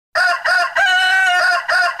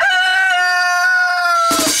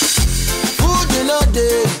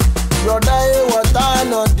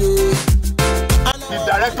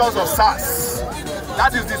operators of SARS.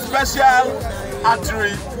 That is the Special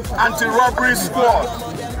Anti-Robbery Squad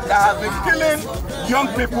that has been killing young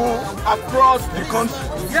people across the country.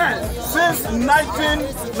 Since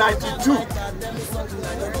 1992,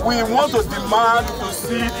 we want to demand to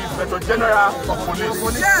see the Inspector General of Police.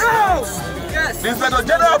 The Inspector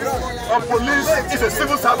General of Police is a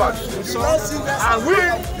civil servant. And we,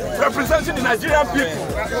 representing the Nigerian people,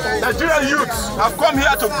 Nigerian youths, have come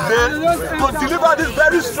here today to deliver this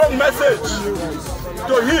very strong message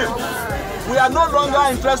to him. We are no longer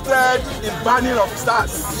interested in banning of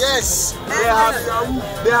SARS. Yes.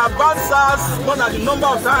 They have banned SARS more than the number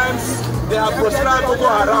of times they have proscribed Boko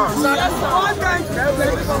Haram.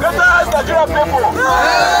 Greater Nigerian people.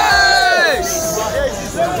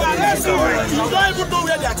 You don't even know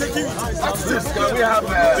where they are taking it. Can we have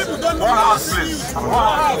one house, please?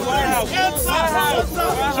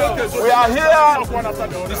 We are here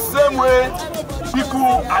the same way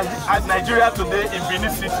people at Nigeria today in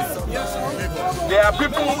Benin City. There are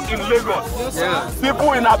people in Lagos,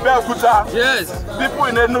 people in Adeyanju, people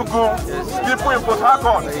in Enugu, people in Port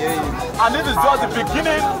Harcourt. And this is just the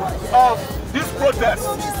beginning of this protest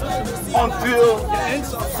until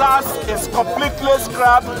SARS is completely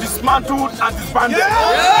scrapped, dismantled, and disbanded.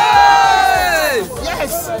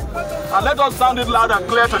 Yes! And let us sound it loud and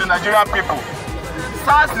clear to the Nigerian people.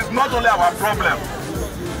 SARS is not only our problem.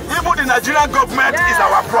 Even the Nigerian government is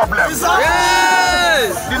our problem.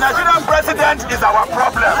 The Nigerian president is our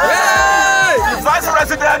problem. The vice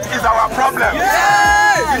president is our problem.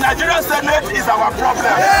 The Nigerian Senate is our problem.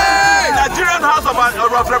 The Nigerian House of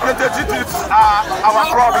Representatives are our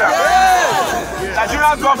problem.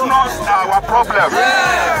 Nigerian governors are our problem.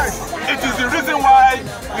 It is the reason why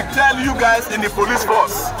we tell you guys in the police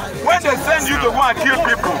force, when they send you to go and kill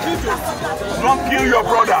people, don't kill your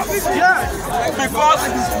brothers. Because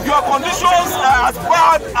your conditions are as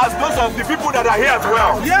bad as those of the people that are here as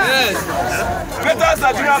well. Greater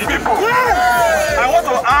Nigerian people, I want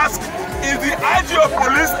to ask, is the IG of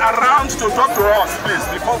police around to talk to us, please,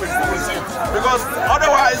 before we proceed? Because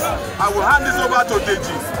otherwise, I will hand this over to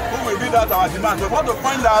Deji, who will read out our demands. We want to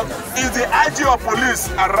find out, is the IG of police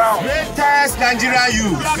around? Greatest Nigerian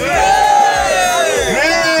youth.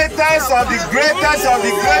 Greatest of the greatest of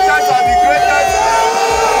the greatest of the greatest.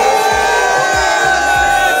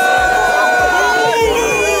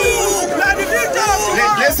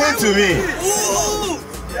 Listen to me.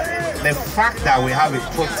 The fact that we have a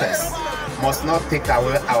protest must not take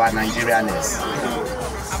away our Nigerianness.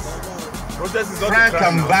 Frank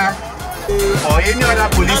Mbak or any other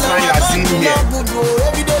policeman you are seeing here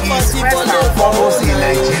is first and foremost in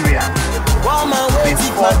Nigeria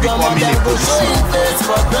before becoming a policeman.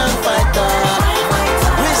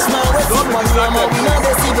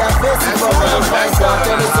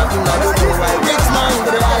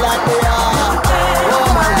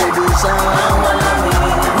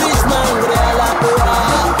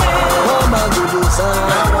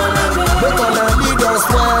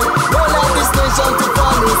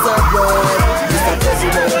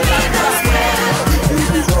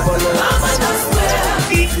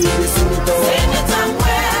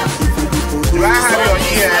 Do I have your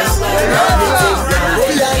ears?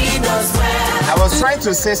 I was trying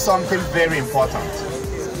to say something very important.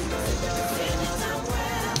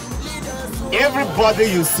 Everybody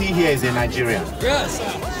you see here is a Nigerian. Yes.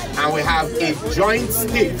 And we have a joint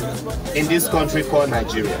state in this country called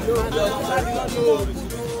Nigeria.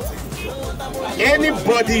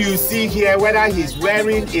 Anybody you see here, whether he's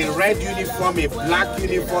wearing a red uniform, a black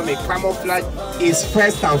uniform, a camouflage, is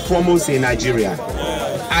first and foremost a Nigerian.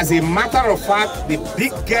 As a matter of fact, the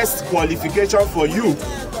biggest qualification for you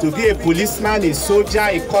to be a policeman, a soldier,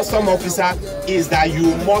 a custom officer is that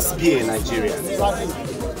you must be a Nigerian.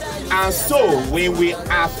 And so, when we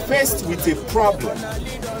are faced with a problem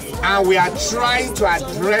and we are trying to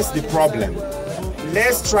address the problem,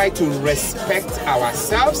 let's try to respect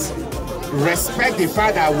ourselves, respect the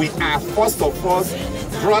fact that we are first of all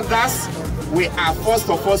brothers, we are first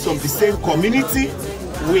of all from the same community,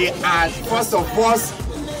 we are first of all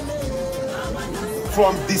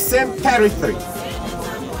from the same territory.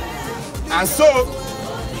 And so,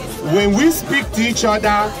 when we speak to each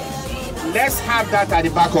other, let's have that at the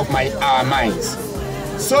back of our minds,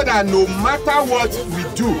 so that no matter what we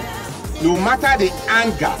do, no matter the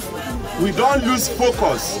anger, we don't lose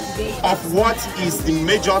focus of what is the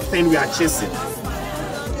major thing we are chasing.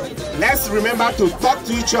 Let's remember to talk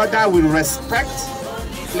to each other with respect.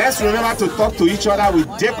 Let's remember to talk to each other with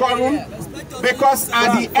decorum. Because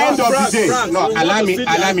at the end of the day, allow me to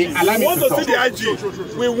talk.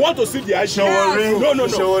 We want to see the IG.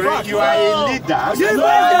 Sowore, you are a leader.